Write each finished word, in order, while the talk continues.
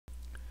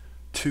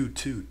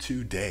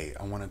Today,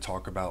 I want to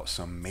talk about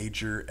some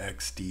major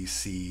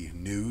XDC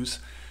news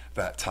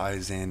that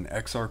ties in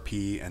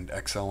XRP and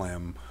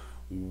XLM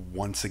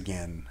once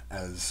again,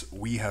 as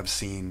we have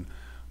seen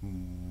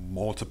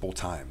multiple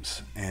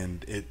times,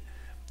 and it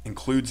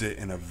includes it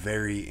in a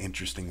very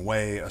interesting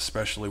way,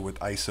 especially with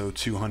ISO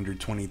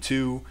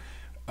 222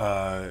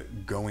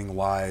 going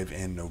live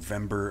in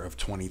November of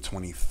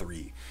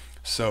 2023.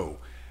 So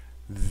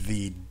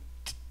the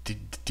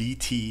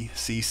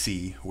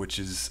DTCC, which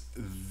is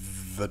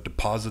the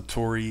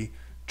Depository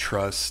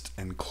Trust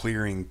and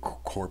Clearing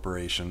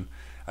Corporation.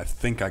 I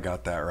think I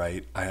got that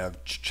right. I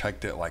have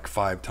checked it like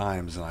 5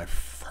 times and I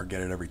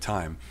forget it every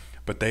time.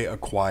 But they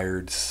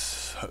acquired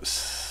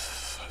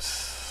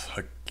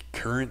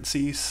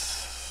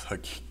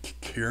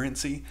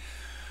Securrency.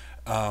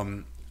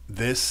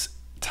 This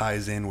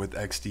ties in with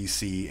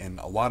XDC in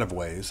a lot of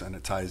ways, and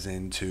it ties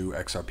into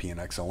XRP and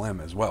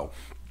XLM as well.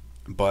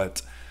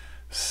 But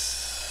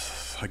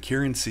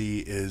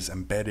Securrency is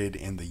embedded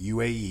in the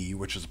UAE,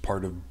 which is a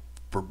part of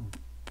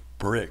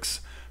BRICS,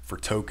 for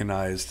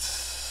tokenized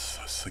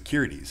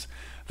securities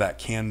that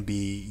can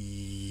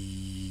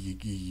be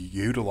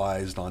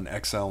utilized on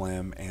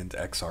XLM and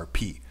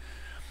XRP.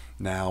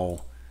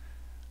 Now,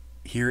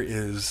 here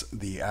is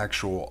the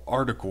actual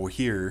article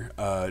here.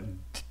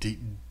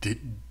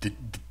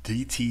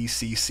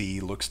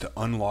 DTCC looks to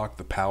unlock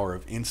the power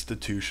of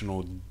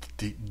institutional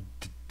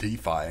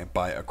DeFi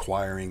by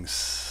acquiring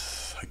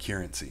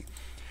Securrency.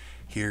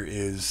 Here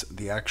is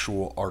the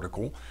actual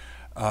article.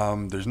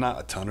 There's not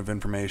a ton of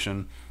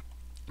information,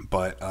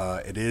 but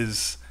it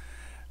is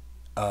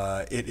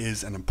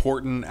an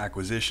important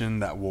acquisition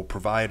that will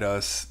provide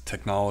us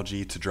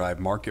technology to drive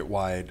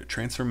market-wide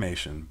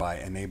transformation by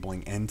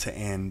enabling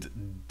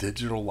end-to-end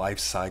digital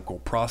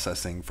lifecycle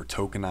processing for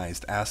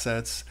tokenized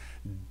assets,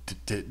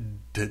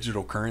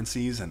 digital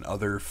currencies, and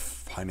other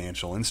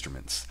financial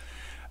instruments.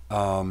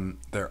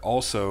 There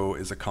also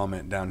is a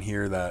comment down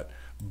here that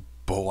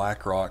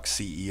BlackRock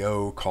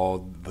CEO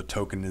called the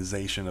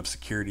tokenization of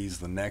securities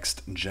the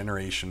next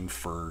generation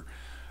for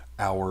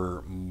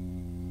our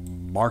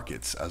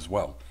markets as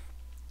well.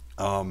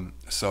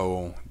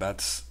 So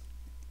that's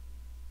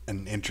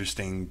an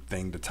interesting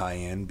thing to tie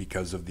in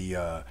because of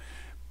the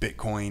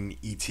Bitcoin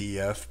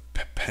ETF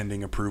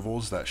pending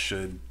approvals that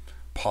should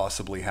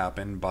possibly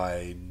happen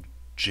by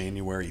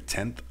January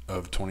 10th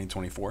of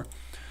 2024.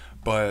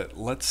 But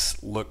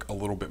let's look a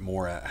little bit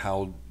more at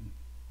how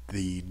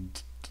the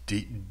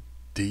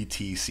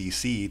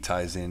DTCC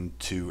ties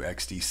into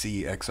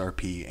XDC,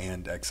 XRP,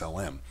 and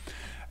XLM.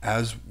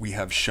 As we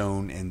have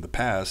shown in the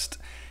past,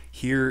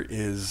 here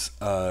is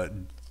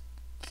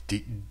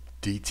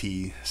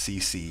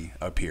DTCC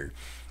up here.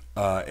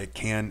 It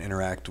can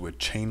interact with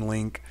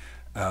Chainlink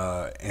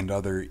and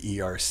other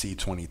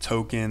ERC20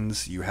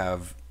 tokens. You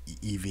have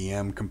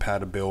EVM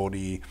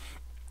compatibility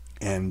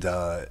and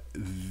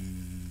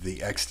the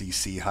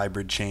XDC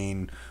hybrid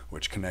chain,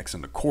 which connects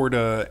into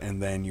Corda,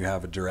 and then you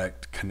have a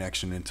direct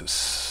connection into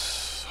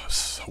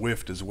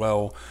Swift as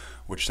well,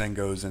 which then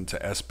goes into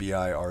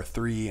SBI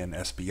R3 and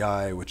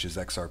SBI, which is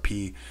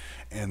XRP,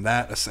 and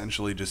that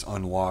essentially just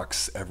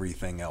unlocks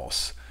everything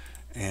else.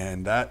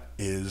 And that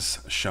is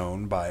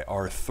shown by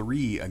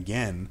R3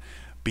 again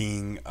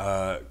being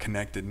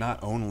connected not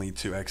only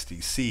to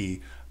XDC,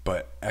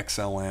 but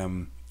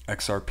XLM,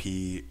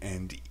 XRP,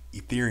 and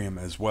Ethereum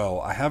as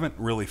well. I haven't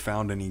really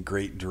found any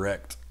great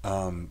direct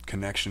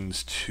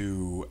connections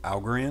to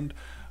Algorand,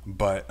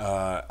 but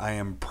I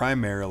am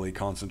primarily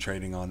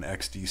concentrating on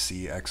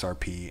XDC,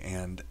 XRP,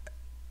 and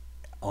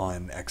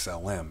on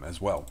XLM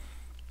as well.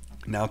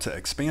 Now, to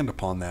expand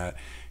upon that,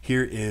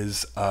 here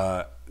is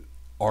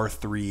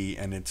R3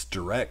 and its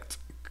direct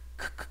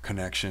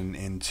connection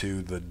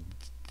into the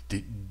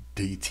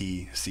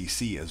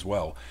DTCC as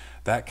well.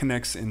 That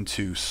connects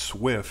into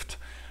Swift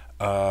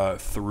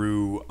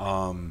through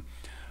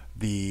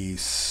the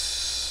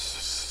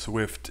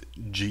Swift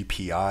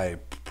GPI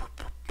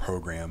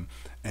program,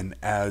 and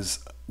as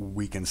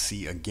we can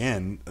see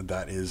again,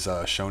 that is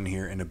shown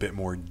here in a bit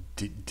more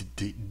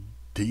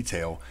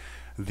detail,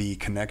 the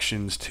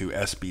connections to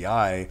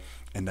SBI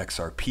and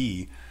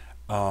XRP,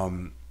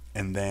 and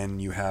then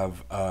you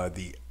have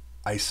the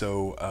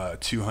ISO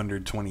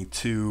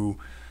 222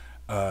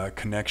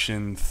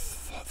 connection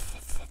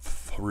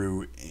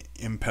through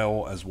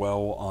Impel as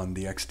well on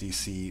the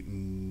XDC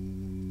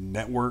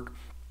network,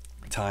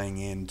 tying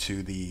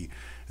into the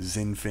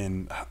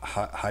Zinfin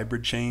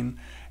hybrid chain,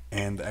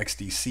 and the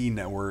XDC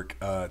network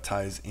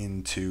ties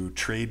into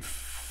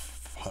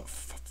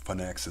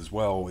TradeFinex as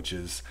well, which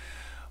is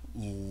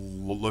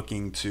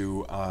looking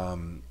to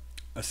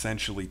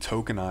essentially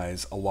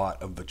tokenize a lot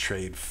of the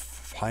trade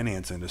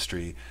finance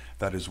industry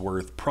that is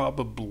worth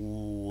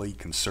probably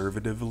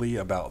conservatively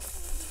about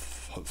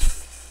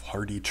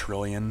 30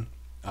 trillion.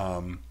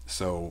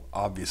 So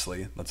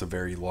obviously that's a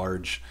very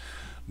large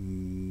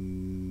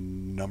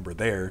number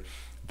there.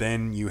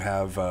 Then you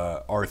have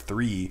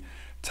R3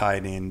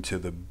 tied into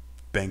the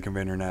Bank of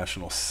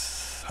International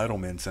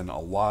Settlements and a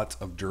lot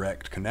of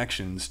direct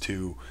connections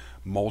to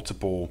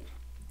multiple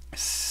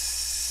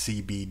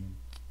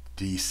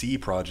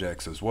CBDC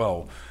projects as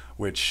well,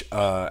 which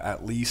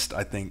at least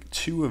I think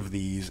 2 of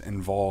these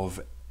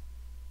involve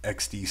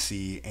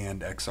XDC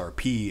and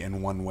XRP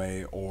in one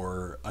way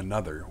or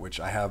another, which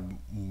I have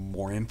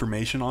more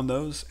information on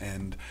those,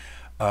 and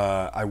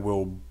I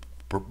will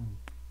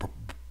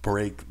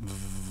break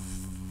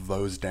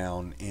those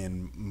down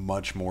in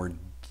much more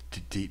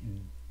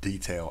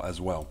detail as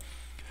well.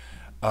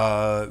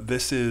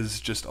 This is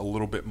just a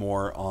little bit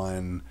more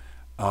on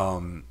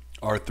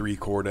R3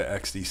 Corda,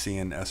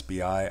 XDC, and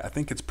SBI. I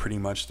think it's pretty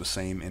much the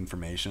same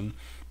information,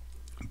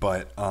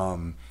 but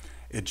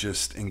it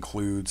just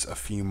includes a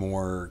few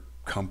more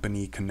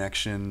company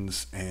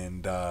connections,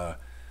 and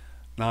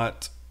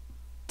not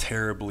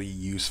terribly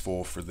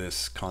useful for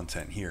this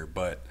content here.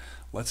 But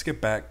let's get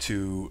back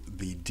to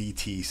the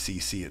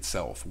DTCC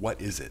itself.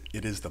 What is it?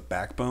 It is the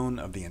backbone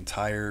of the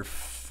entire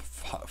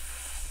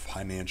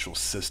financial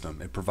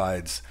system. It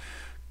provides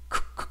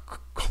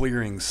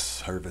clearing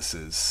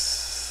services,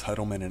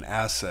 settlement and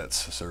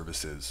assets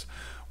services,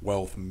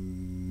 wealth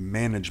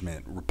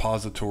management,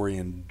 repository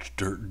and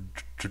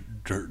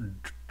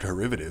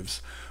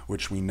derivatives,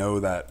 which we know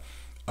that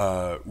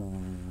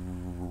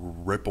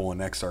Ripple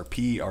and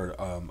XRP are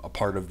a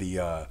part of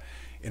the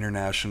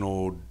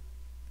International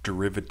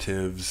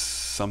Derivatives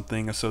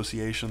something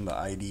association, the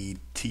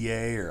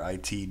IDTA or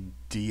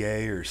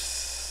ITDA or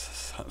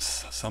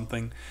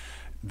something.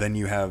 Then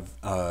you have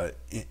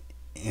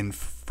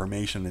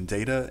information and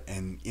data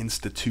and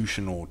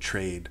institutional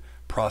trade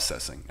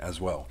processing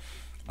as well.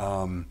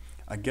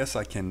 I guess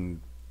I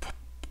can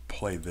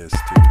play this too.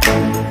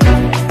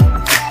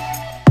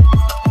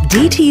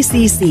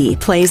 DTCC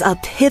plays a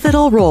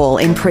pivotal role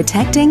in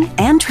protecting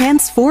and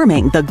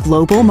transforming the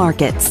global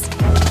markets.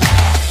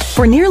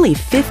 For nearly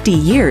 50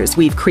 years,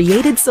 we've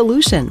created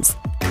solutions,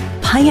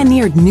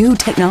 pioneered new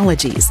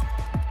technologies,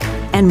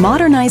 and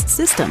modernized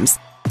systems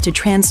to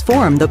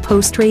transform the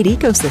post-trade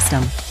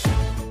ecosystem.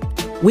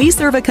 We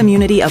serve a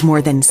community of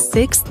more than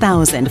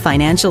 6,000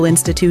 financial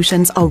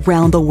institutions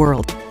around the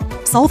world,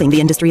 solving the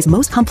industry's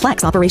most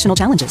complex operational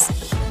challenges.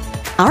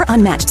 Our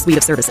unmatched suite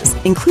of services,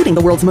 including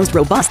the world's most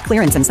robust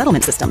clearance and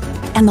settlement system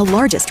and the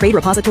largest trade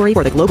repository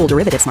for the global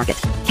derivatives market,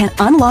 can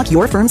unlock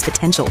your firm's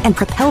potential and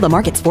propel the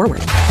markets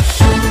forward.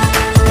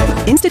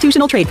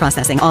 Institutional Trade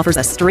Processing offers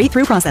a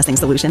straight-through processing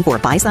solution for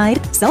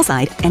buy-side,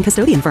 sell-side, and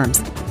custodian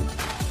firms.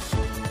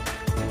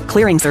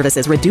 Clearing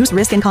services reduce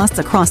risk and costs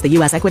across the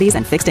U.S. equities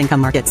and fixed income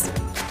markets.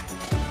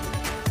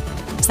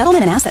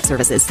 Settlement and asset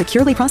services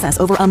securely process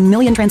over 1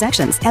 million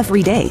transactions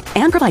every day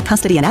and provide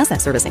custody and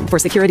asset servicing for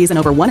securities in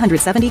over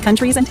 170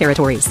 countries and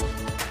territories.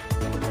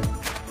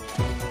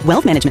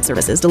 Wealth Management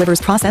Services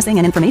delivers processing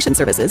and information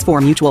services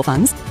for mutual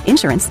funds,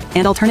 insurance,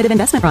 and alternative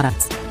investment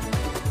products.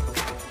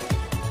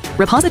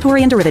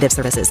 Repository and Derivative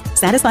Services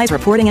satisfies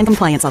reporting and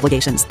compliance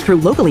obligations through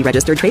locally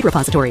registered trade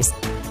repositories.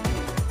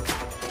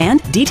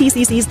 And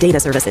DTCC's Data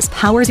Services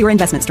powers your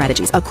investment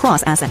strategies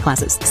across asset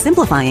classes,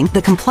 simplifying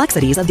the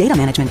complexities of data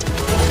management.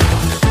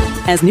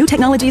 As new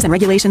technologies and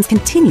regulations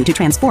continue to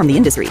transform the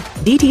industry,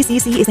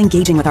 DTCC is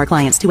engaging with our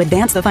clients to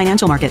advance the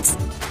financial markets,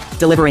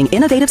 delivering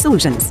innovative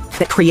solutions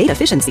that create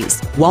efficiencies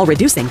while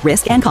reducing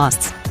risk and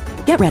costs.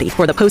 Get ready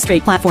for the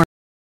post-trade platform.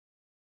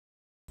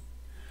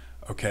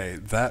 Okay,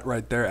 that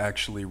right there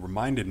actually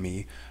reminded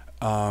me.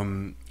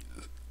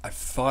 I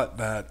thought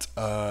that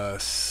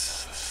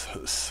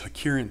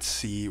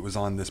Securrency was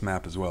on this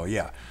map as well.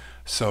 Yeah.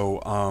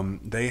 So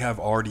they have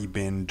already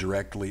been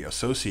directly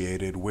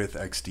associated with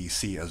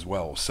XDC as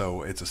well.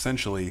 So it's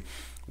essentially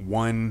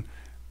one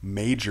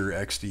major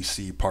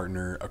XDC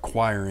partner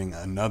acquiring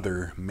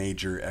another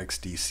major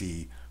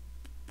XDC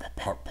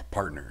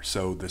partner.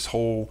 So this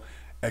whole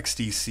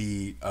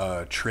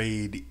XDC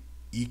trade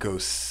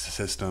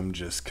ecosystem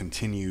just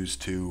continues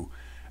to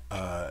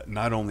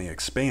not only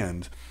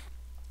expand,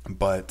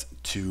 but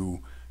to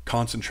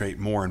concentrate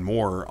more and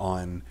more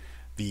on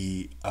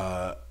the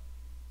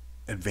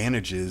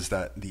advantages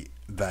that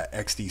that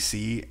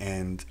XDC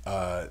and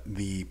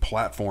the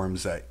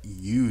platforms that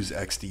use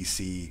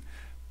XDC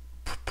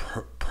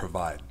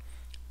provide.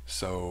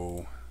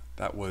 So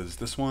that was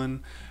this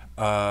one.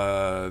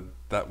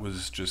 That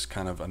was just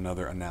kind of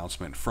another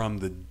announcement from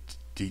the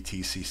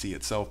DTCC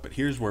itself. But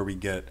here's where we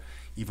get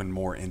even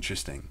more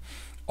interesting.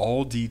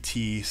 All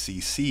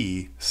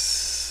DTCC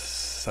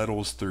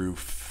settles through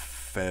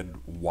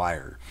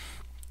FedWire.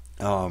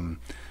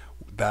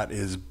 That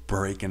is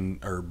broken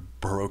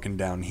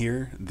down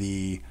here.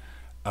 The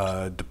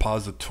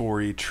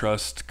Depository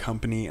Trust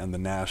Company and the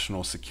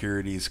National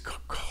Securities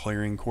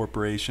Clearing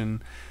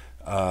Corporation.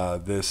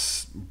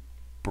 This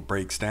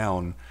breaks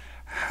down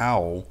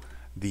how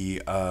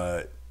the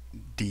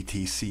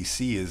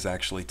DTCC is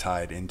actually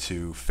tied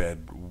into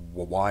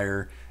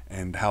FedWire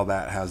and how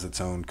that has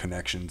its own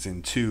connections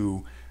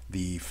into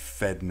the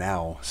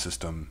FedNow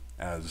system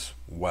as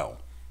well.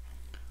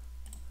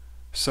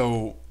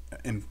 So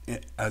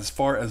as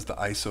far as the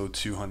ISO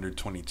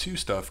 222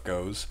 stuff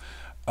goes,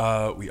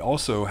 we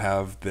also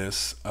have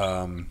this,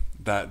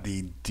 that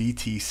the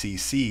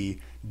DTCC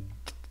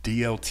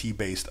DLT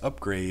based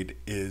upgrade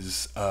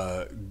is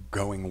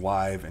going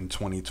live in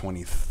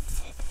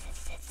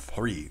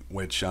 2023,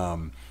 which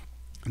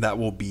that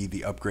will be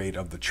the upgrade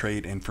of the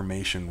trade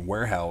information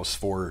warehouse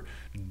for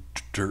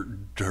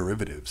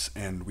derivatives.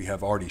 And we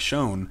have already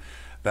shown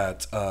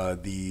that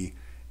the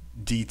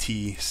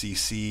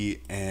DTCC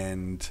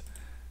and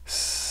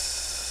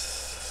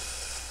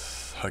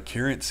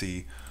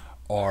Securrency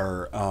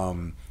are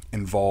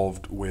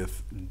involved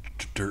with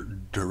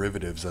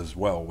derivatives as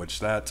well, which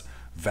that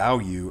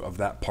value of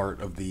that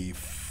part of the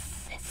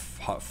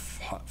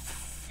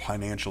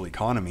financial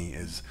economy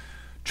is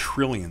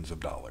trillions of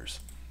dollars.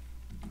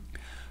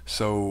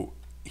 So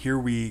here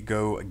we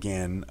go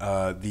again.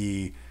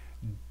 The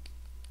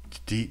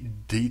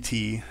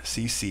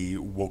DTCC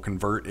will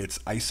convert its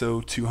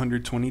ISO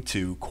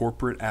 222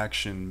 corporate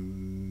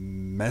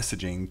action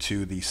messaging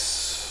to the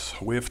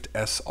Swift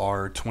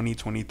SR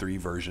 2023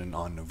 version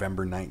on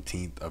November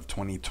 19th of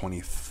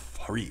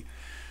 2023.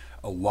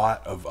 A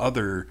lot of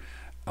other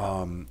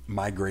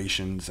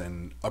migrations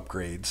and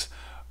upgrades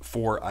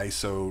for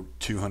ISO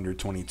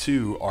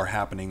 222 are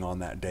happening on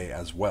that day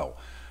as well.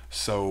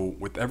 So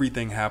with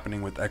everything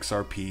happening with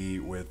XRP,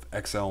 with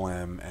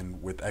XLM,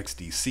 and with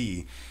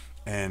XDC,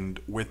 and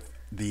with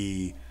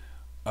the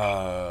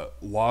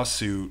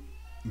lawsuit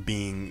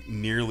being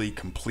nearly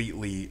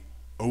completely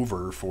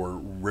over for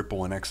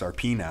Ripple and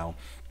XRP now,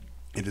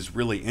 it is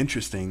really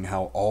interesting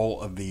how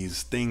all of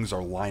these things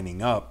are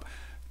lining up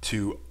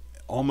to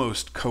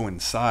almost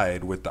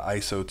coincide with the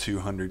ISO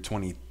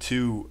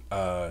 222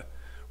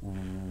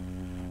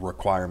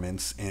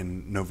 requirements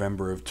in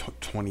November of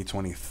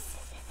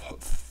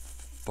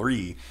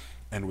 2023.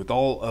 And with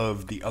all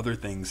of the other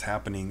things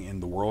happening in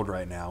the world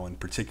right now, in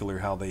particular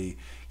how they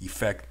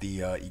affect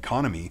the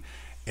economy,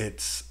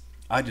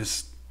 I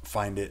just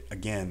find it,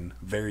 again,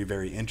 very,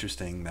 very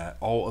interesting that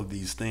all of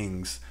these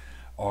things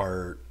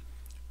are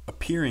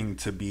appearing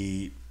to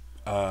be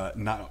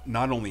not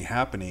only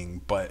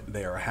happening, but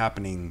they are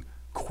happening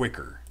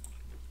quicker.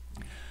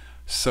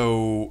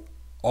 So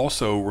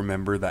also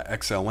remember that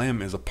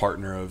XLM is a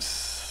partner of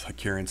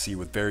Securrency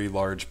with very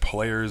large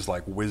players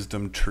like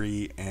Wisdom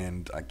Tree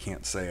and I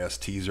can't say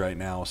STs right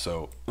now,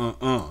 so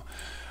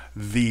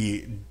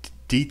the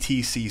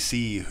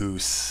DTCC, who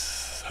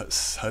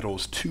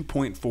settles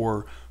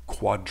 2.4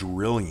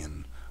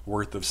 quadrillion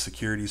worth of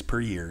securities per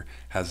year,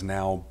 has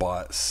now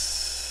bought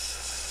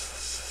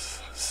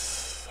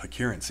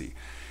Securrency.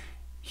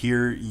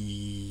 Here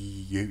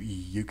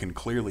you can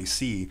clearly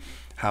see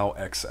how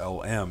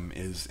XLM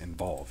is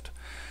involved.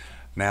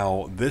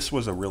 Now, this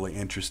was a really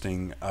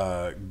interesting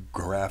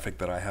graphic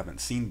that I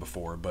haven't seen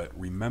before, but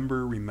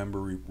remember,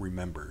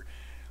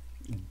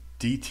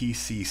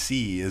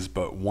 DTCC is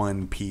but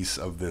one piece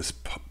of this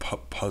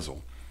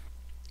puzzle.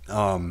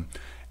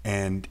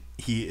 And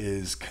he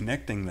is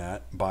connecting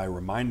that by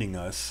reminding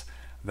us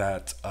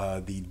that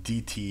the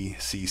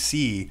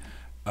DTCC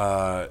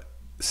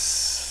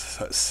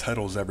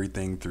settles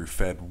everything through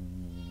Fed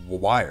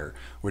wire,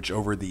 which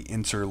over the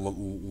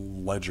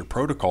interledger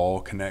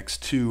protocol connects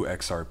to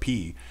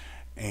XRP,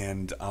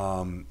 and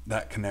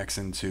that connects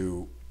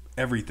into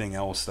everything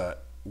else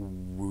that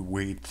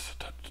we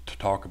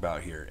talk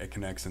about here. It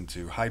connects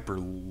into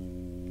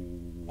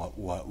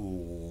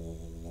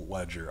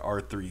Hyperledger,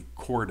 R3,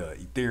 Corda,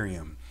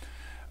 Ethereum,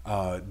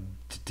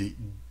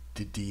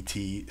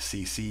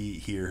 DTCC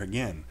here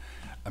again.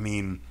 I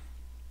mean,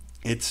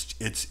 it's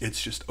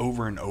just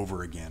over and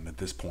over again at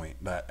this point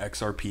that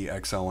XRP,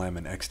 XLM,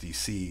 and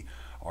XDC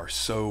are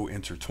so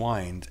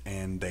intertwined,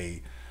 and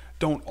they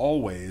don't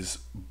always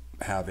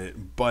have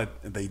it, but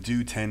they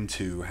do tend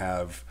to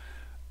have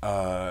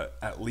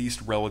at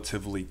least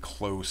relatively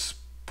close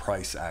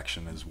price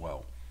action as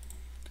well.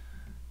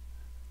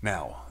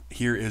 Now,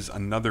 here is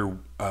another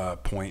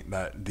point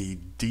that the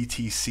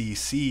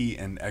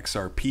DTCC and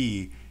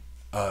XRP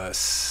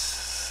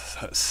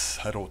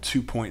settle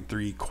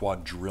 2.3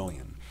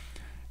 quadrillion.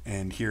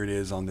 And here it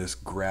is on this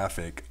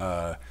graphic,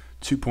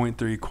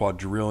 2.3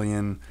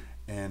 quadrillion,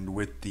 and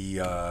with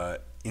the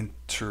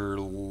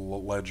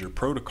interledger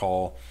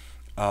protocol,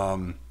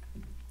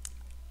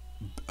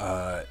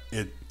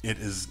 it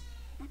is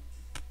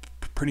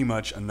pretty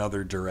much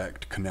another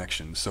direct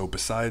connection. So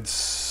besides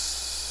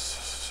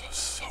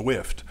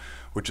Swift,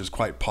 which is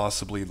quite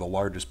possibly the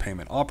largest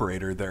payment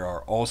operator, there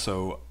are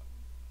also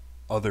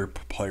other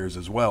players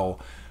as well,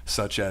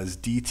 such as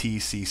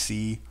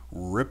DTCC,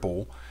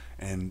 Ripple,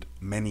 and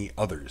many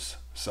others.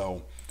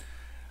 So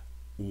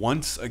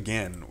once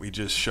again, we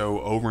just show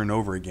over and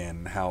over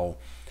again how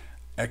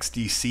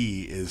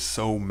XDC is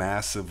so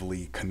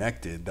massively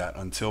connected that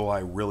until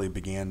I really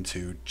began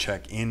to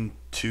check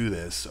into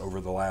this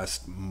over the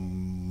last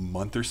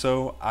month or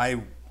so,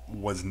 I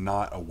was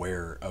not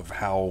aware of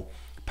how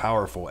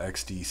powerful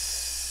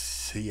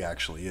XDC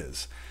actually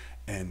is.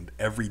 And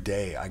every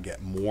day I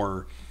get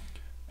more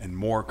and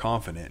more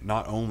confident,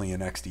 not only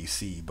in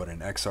XDC, but in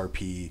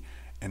XRP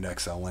and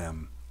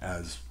XLM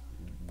as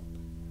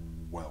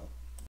well.